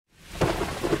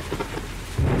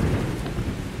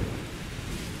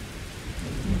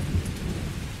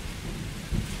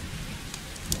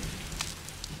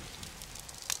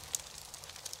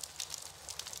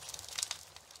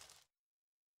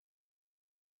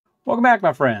Welcome back,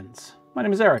 my friends. My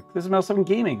name is Eric. This is Mel7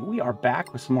 Gaming. We are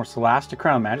back with some more Solasta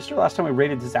Crown Magister. Last time we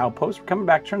raided this outpost. We're coming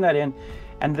back, turn that in.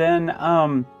 And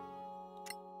then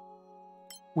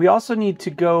we also need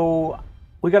to go...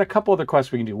 We got a couple other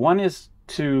quests we can do. One is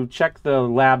to check the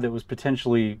lab that was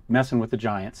potentially messing with the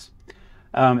giants.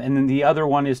 And then the other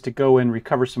one is to go and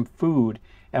recover some food.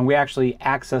 And we actually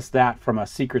access that from a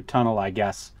secret tunnel, I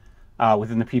guess,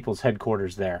 within the people's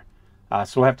headquarters there.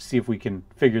 So we'll have to see if we can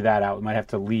figure that out. We might have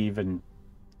to leave, and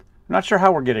I'm not sure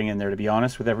how we're getting in there, to be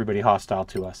honest, with everybody hostile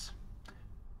to us.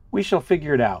 We shall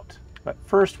figure it out. But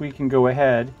first we can go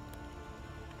ahead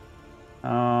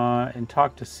and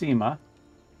talk to Seema,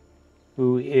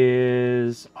 who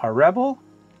is our rebel.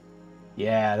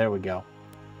 Yeah, there we go.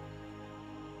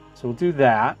 So we'll do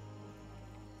that.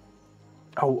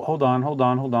 Oh, hold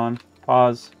on.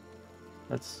 Pause.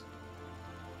 Let's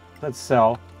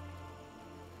sell.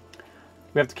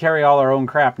 We have to carry all our own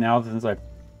crap now since I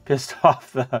pissed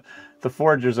off the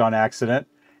foragers on accident.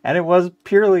 And it was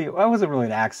purely, well, it wasn't really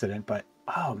an accident, but,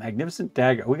 oh, magnificent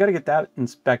dagger. We got to get that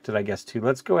inspected, I guess, too.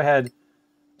 Let's go ahead.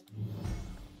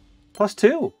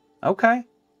 +2. Okay.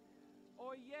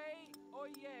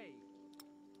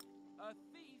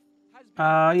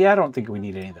 Yeah, I don't think we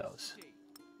need any of those.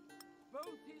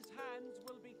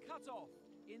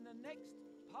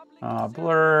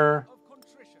 Blur.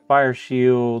 Fire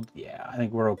shield. Yeah, I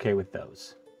think we're okay with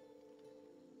those.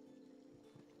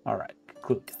 All right,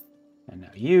 conclude. And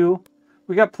now you.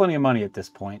 We got plenty of money at this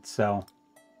point, so.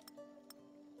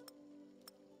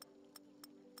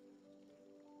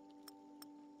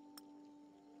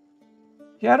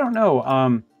 Yeah, I don't know.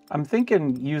 I'm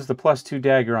thinking use the +2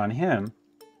 dagger on him.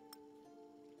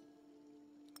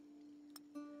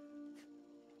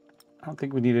 I don't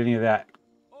think we need any of that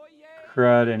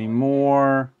crud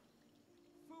anymore.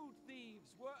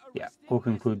 Yeah, we'll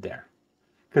conclude there.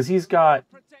 Because he's got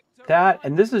that,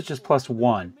 and this is just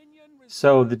 +1.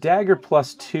 So the dagger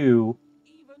 +2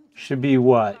 should be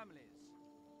what?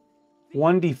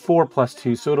 1d4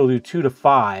 +2, so it'll do 2 to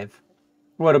 5.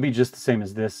 Well, it'll be just the same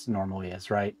as this normally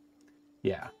is, right?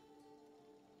 Yeah.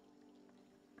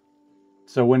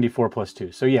 So 1d4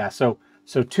 +2. So yeah, so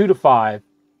 2 to 5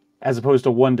 as opposed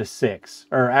to 1 to 6.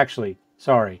 Or actually,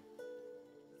 sorry.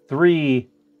 3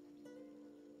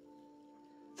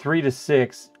 to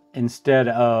 6 instead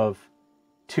of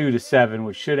 2 to 7,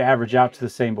 which should average out to the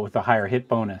same, but with a higher hit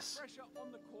bonus.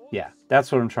 Yeah,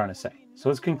 that's what I'm trying to say. So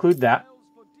let's conclude that.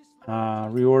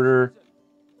 Reorder.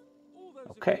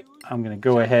 Okay, I'm going to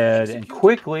go ahead and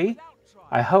quickly,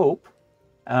 I hope,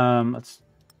 let's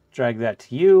drag that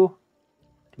to you.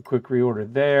 Do a quick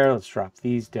reorder there. Let's drop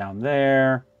these down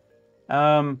there.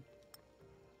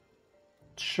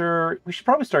 Sure, we should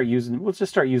probably start using, we'll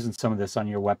just start using some of this on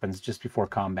your weapons just before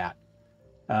combat.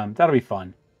 That'll be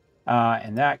fun.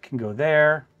 And that can go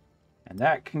there, and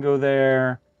that can go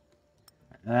there,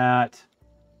 and that,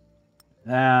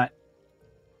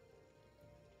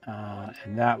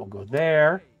 and that will go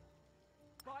there.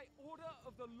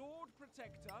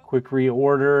 Quick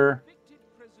reorder.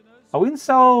 Oh, we can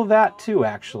sell that too,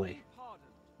 actually. I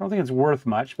don't think it's worth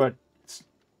much, but it's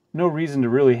no reason to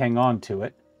really hang on to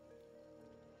it.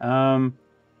 I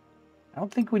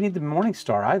don't think we need the Morning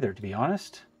Star either, to be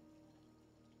honest.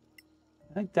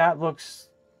 I think that looks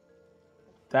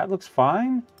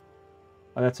fine.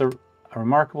 Oh, that's a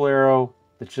remarkable arrow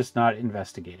that's just not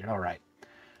investigated. All right.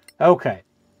 Okay.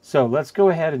 So let's go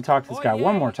ahead and talk to this guy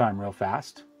one more time real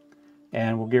fast.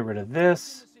 And we'll get rid of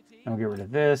this. And we'll get rid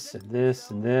of this and this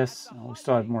and this. Oh, we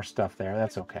still have more stuff there.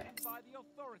 That's okay.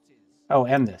 Oh,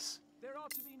 and this.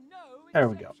 There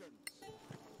we go.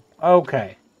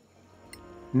 Okay.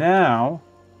 Now,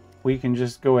 we can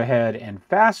just go ahead and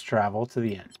fast travel to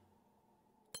the end.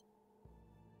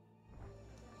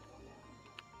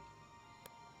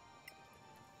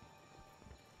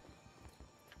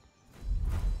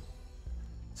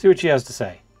 See what she has to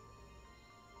say.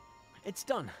 It's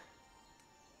done.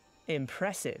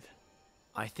 Impressive.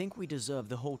 I think we deserve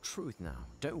the whole truth now,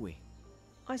 don't we?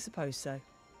 I suppose so.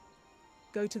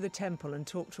 Go to the temple and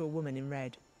talk to a woman in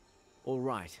red. All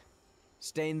right.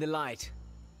 Stay in the light.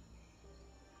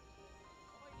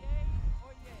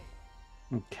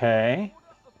 Okay.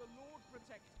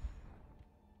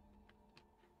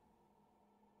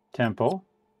 Temple.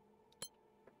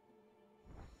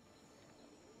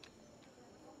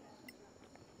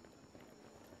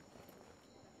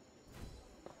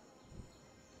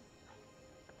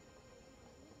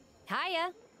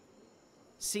 Hiya.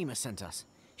 Seema sent us.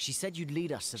 She said you'd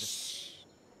lead us to the... Shh.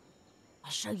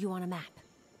 I'll show you on a map.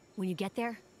 When you get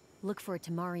there, look for a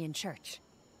Tamarian church.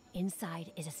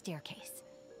 Inside is a staircase.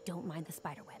 Don't mind the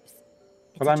spider webs.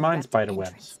 But I mind spider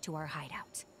webs. To our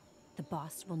hideout. The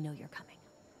boss will know you're coming.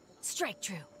 Strike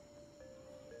true.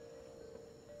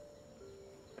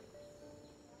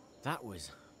 That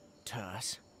was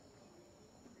terse.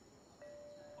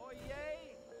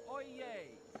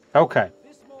 Okay.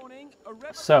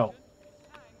 So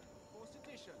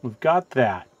we've got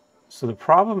that. So the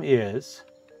problem is,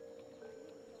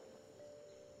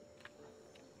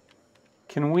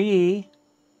 can we,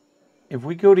 if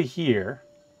we go to here,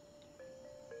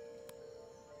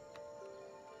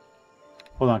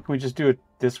 hold on, can we just do it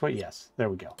this way? Yes, there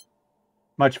we go.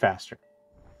 Much faster.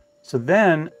 So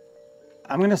then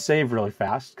I'm going to save really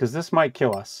fast because this might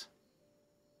kill us.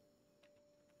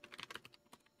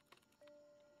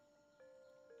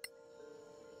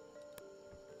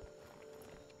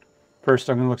 First,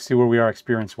 I'm going to look see where we are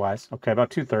experience-wise. Okay,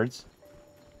 about 2/3.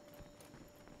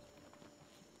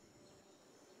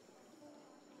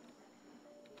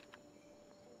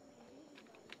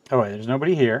 Oh, wait, there's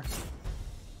nobody here.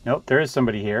 Nope, there is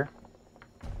somebody here.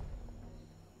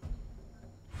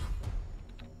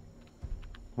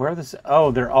 Where are this? Oh,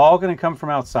 they're all going to come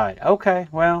from outside. Okay,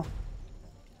 well,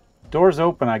 door's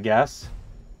open, I guess.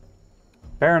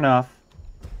 Fair enough.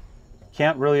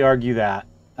 Can't really argue that.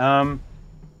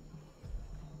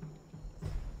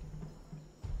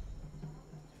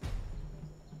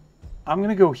 I'm going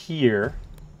to go here.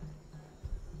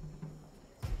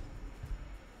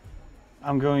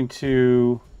 I'm going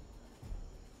to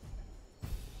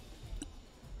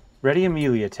ready a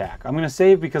melee attack. I'm going to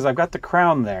save because I've got the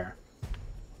crown there,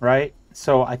 right?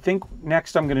 So I think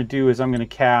next I'm going to do is I'm going to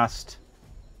cast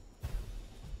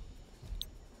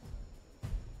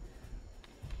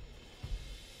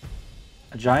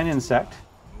a giant insect.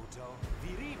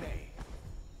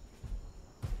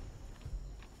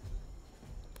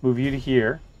 Move you to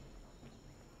here.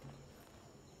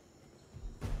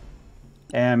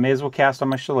 And may as well cast on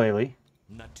my shillelagh.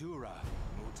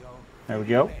 There we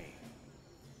go.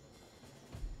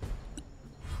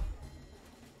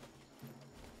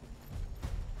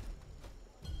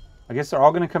 I guess they're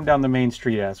all going to come down the main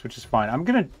street at us, which is fine. I'm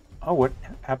going to... Oh, what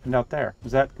happened out there?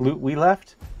 Was that loot we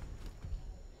left?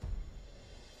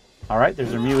 Alright,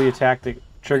 there's a melee attack that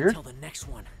triggered. Until the next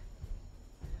one.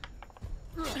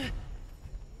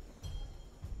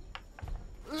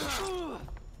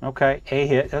 Okay, a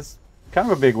hit. That's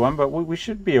kind of a big one, but we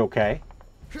should be okay.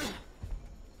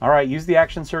 Alright, use the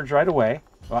action surge right away.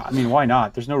 Well, I mean, why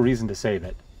not? There's no reason to save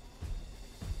it.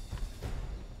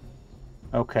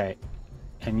 Okay.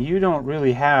 And you don't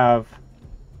really have...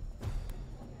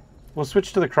 We'll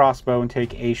switch to the crossbow and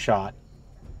take a shot.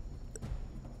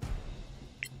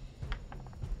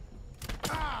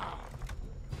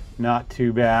 Not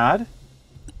too bad.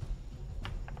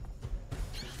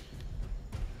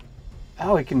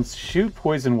 Oh, it can shoot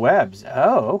poison webs.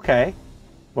 Oh, okay.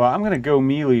 Well, I'm going to go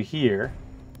melee here.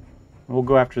 We'll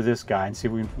go after this guy and see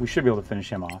if we should be able to finish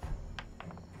him off.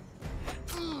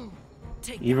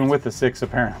 Even with the 6,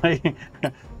 apparently.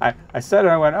 I said it,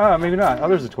 I went, oh, maybe not. Oh,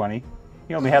 there's a 20.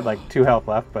 He only had like 2 health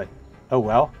left, but oh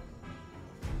well.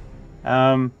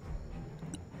 And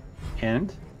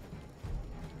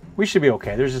we should be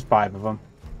okay. There's just 5 of them.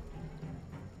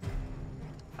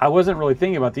 I wasn't really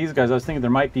thinking about these guys. I was thinking there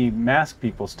might be masked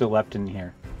people still left in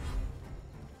here.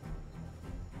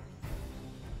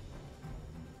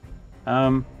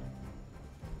 I'm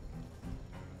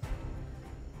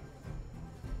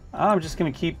just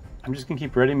gonna keep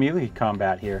ready melee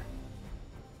combat here.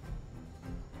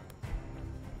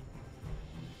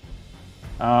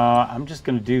 I'm just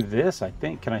gonna do this, I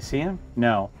think. Can I see him?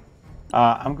 No.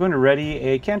 I'm going to ready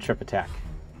a cantrip attack.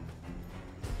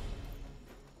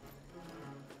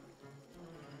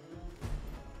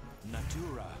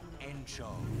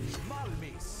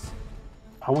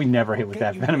 Oh, we never hit with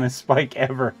that venomous spike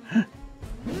ever.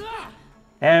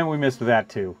 And we missed with that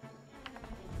too.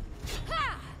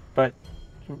 But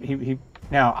he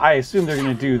now I assume they're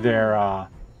going to do their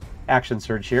action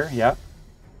surge here. Yep.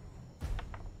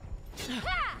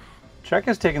 Trek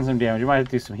has taken some damage. You might have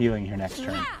to do some healing here next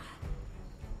turn.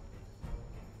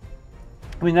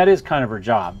 I mean, that is kind of her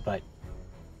job, but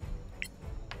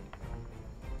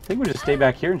I think we'll just stay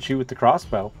back here and shoot with the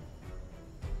crossbow.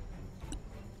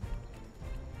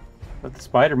 Let the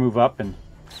spider move up, and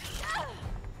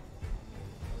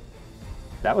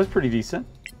that was pretty decent.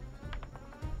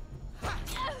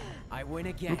 I win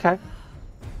again. Okay.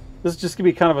 This is just going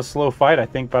to be kind of a slow fight, I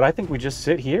think, but I think we just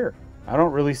sit here. I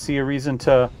don't really see a reason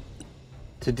to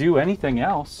do anything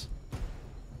else.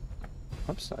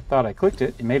 Oops, I thought I clicked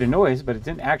it. It made a noise, but it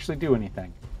didn't actually do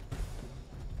anything.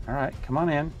 All right, come on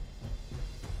in.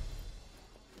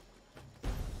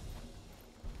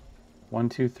 1,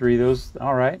 2, 3. Those.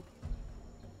 All right.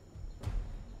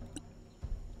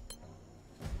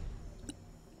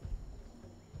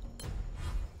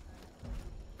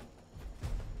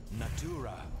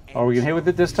 Are we gonna hit with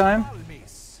it this time?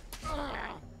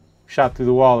 Shot through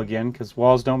the wall again, because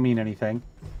walls don't mean anything.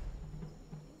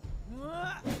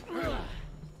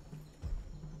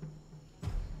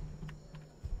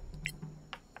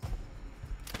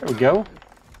 There we go.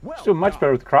 She's doing much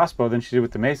better with the crossbow than she did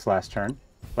with the mace last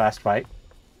fight.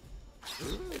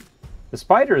 The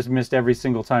spider has missed every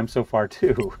single time so far,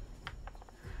 too.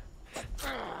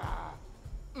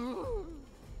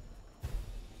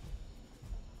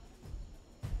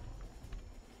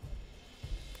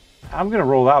 I'm going to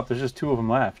roll out. There's just 2 of them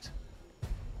left.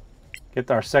 Get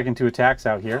our second 2 attacks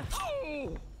out here.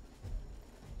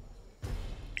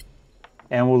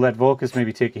 And we'll let Vulcus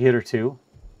maybe take a hit or 2.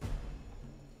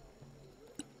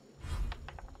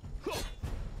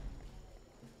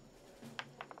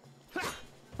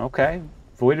 Okay.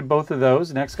 Avoided both of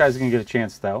those. Next guy's going to get a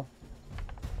chance, though.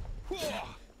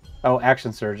 Oh,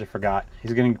 action surge. I forgot.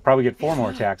 He's going to probably get 4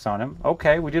 more attacks on him.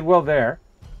 Okay, we did well there.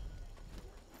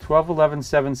 12, 11,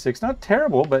 7, 6. Not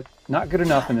terrible, but not good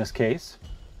enough in this case.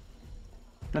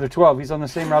 Another 12. He's on the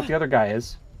same route the other guy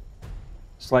is.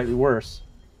 Slightly worse.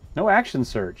 No action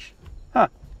surge. Huh.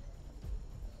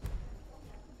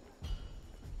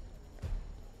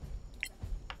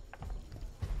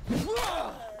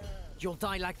 You'll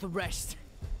die like the rest.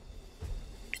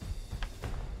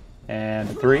 And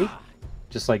 3.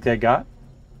 Just like they got.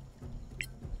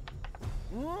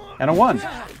 And a 1.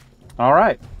 All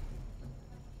right.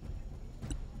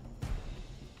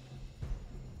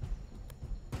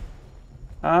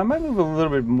 I might move a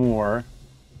little bit more.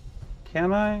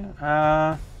 Can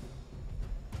I?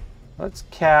 Let's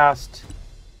cast...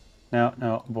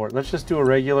 No, abort. Let's just do a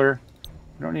regular...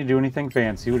 We don't need to do anything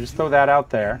fancy. We'll just throw that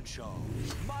out there.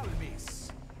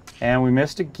 And we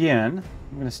missed again.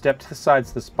 I'm going to step to the side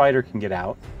so the spider can get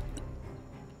out.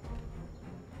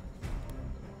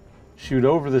 Shoot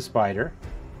over the spider.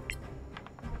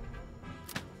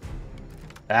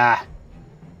 Ah!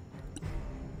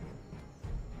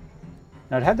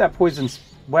 Now, it had that poison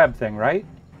web thing, right?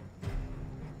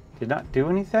 Did not do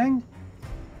anything?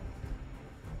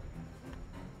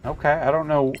 Okay, I don't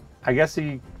know. I guess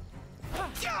he...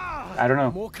 I don't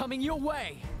know. More coming your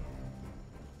way.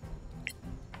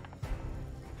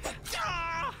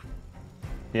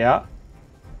 Yeah.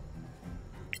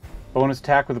 Bonus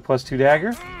attack with a +2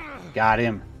 dagger. Got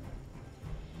him.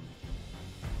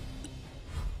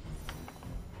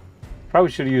 Probably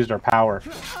should have used our power.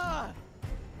 I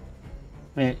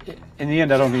mean, in the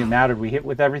end, I don't think it mattered. We hit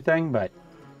with everything, but...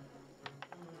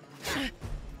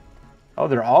 Oh,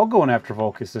 they're all going after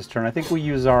Vulcus this turn. I think we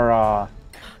use our... I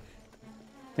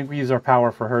think we use our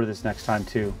power for her this next time,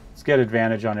 too. Let's get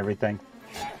advantage on everything.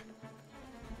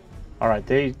 Alright,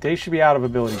 they should be out of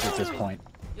abilities at this point.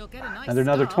 Nice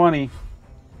Another 20.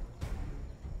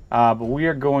 But we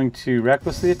are going to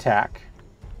recklessly attack.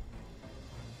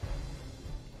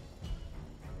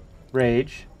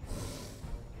 Rage.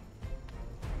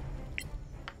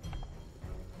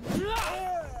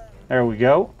 There we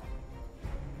go.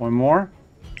 1 more.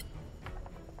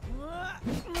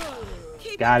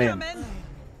 Got him.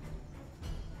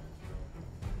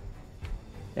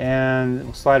 And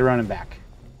we'll slide around and back.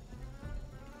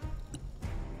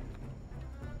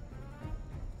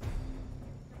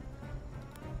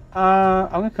 I'm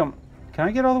gonna come. Can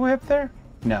I get all the way up there?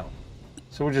 No.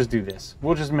 So we'll just do this.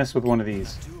 We'll just miss with one of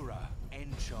these.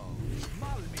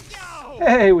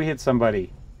 Hey, we hit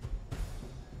somebody.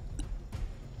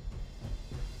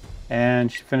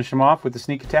 And she finished him off with the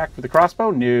sneak attack with the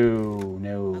crossbow? No,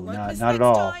 not at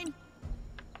all.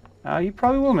 You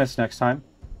probably will miss next time.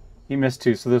 He missed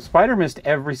 2. So the spider missed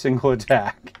every single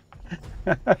attack.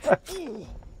 Is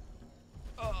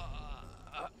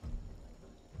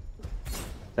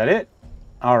that it?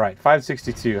 Alright,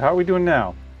 562. How are we doing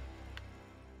now?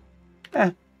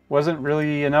 Wasn't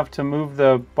really enough to move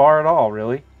the bar at all,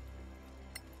 really.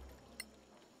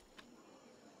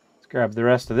 Let's grab the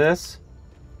rest of this.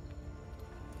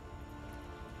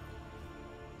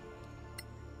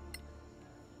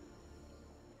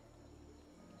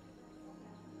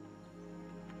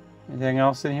 Anything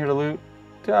else in here to loot?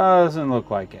 Doesn't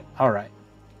look like it. Alright.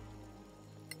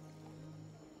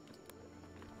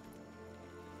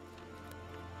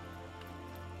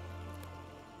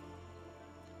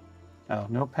 Oh,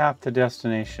 no path to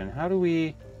destination. How do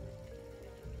we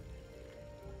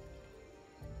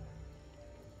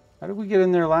get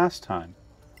in there last time?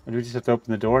 Or do we just have to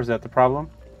open the door? Is that the problem?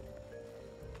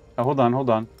 Oh, hold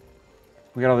on.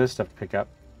 We got all this stuff to pick up.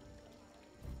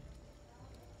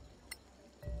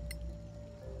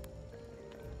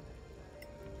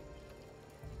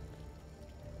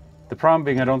 The problem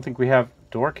being I don't think we have...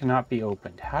 Door cannot be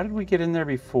opened. How did we get in there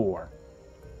before?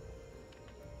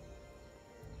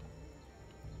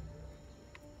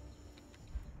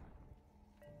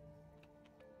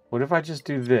 What if I just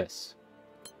do this?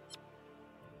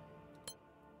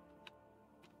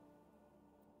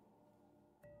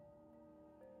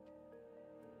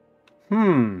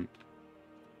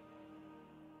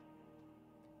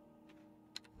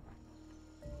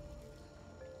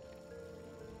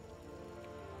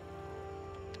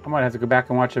 I might have to go back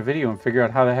and watch a video and figure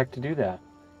out how the heck to do that.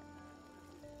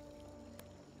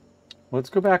 Let's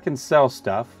go back and sell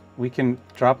stuff. We can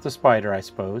drop the spider, I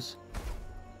suppose.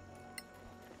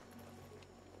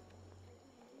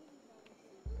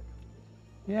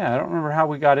 Yeah, I don't remember how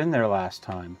we got in there last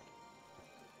time.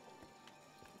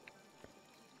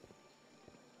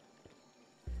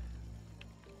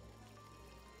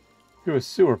 Through a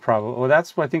sewer, probably. Well,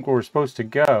 that's, I think, where we're supposed to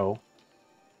go.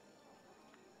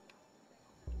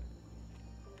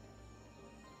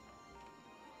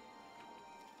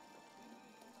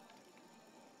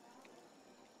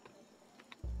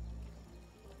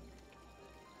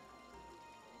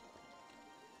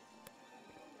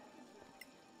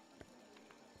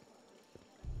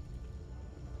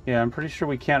 Yeah, I'm pretty sure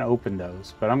we can't open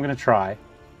those, but I'm going to try.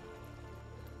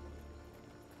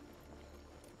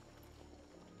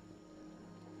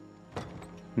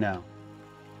 No.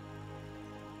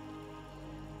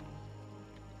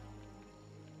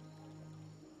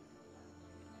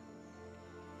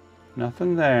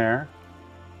 Nothing there.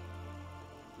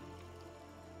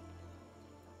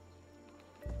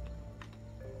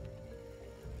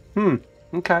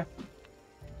 Okay.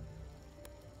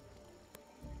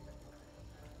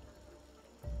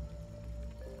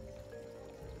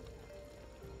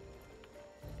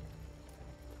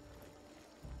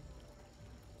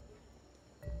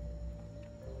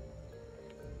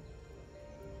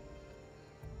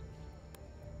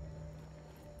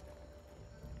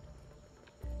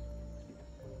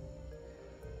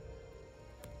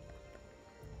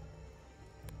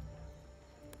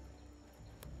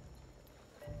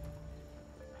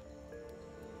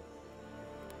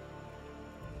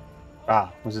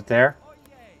 Ah, was it there?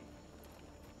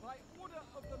 By order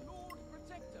of the Lord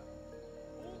Protector,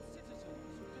 all citizens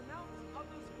who denounce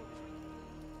others for treason.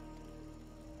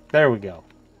 There we go.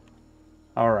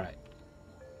 All right.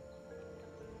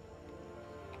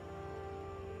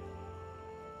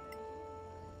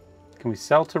 Can we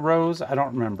sell to Rose? I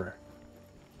don't remember.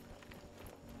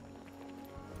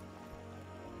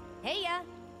 Hey ya.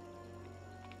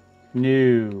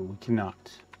 No, we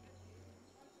cannot.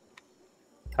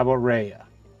 How about Rhea?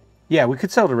 Yeah, we could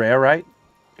sell to Rhea, right?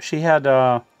 She had,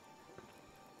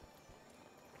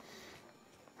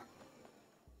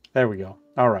 There we go.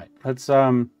 All right, let's,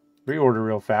 reorder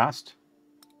real fast.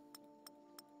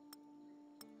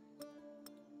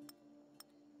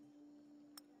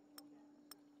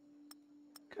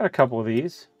 Got a couple of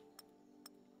these.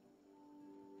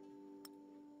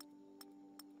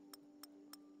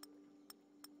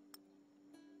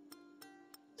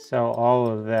 Sell all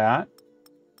of that.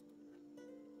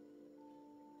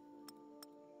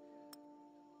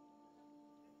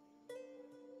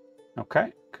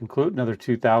 Okay, conclude, another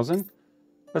 2,000.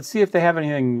 Let's see if they have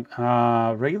anything.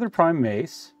 Regular prime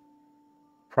mace.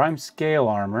 Prime scale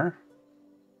armor.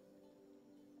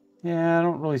 Yeah, I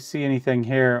don't really see anything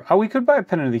here. Oh, we could buy a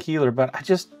Pen of the Healer, but I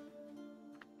just...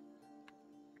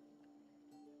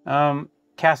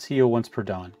 cast heal once per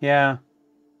dawn. Yeah.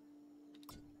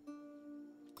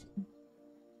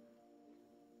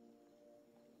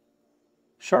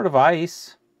 Shard of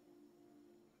Ice.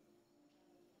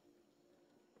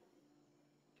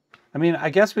 I mean, I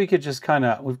guess we could just kind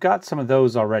of... We've got some of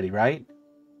those already, right?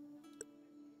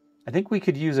 I think we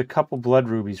could use a couple blood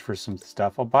rubies for some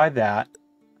stuff. I'll buy that.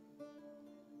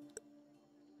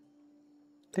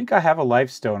 I think I have a life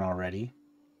stone already.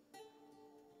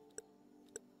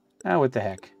 Ah, what the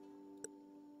heck.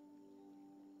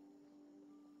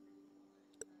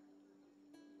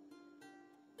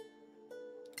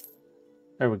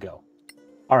 There we go.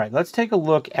 All right, let's take a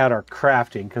look at our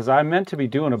crafting, because I meant to be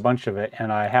doing a bunch of it,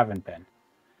 and I haven't been.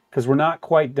 Because we're not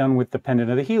quite done with the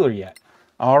Pendant of the Healer yet.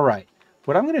 All right,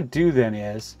 what I'm going to do then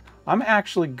is, I'm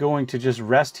actually going to just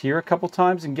rest here a couple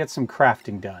times and get some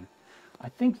crafting done. I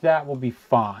think that will be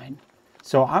fine.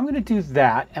 So I'm going to do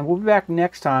that, and we'll be back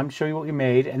next time, show you what we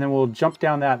made, and then we'll jump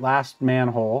down that last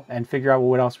manhole and figure out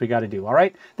what else we got to do. All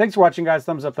right, thanks for watching, guys.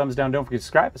 Thumbs up, thumbs down. Don't forget to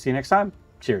subscribe. I'll see you next time.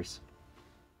 Cheers.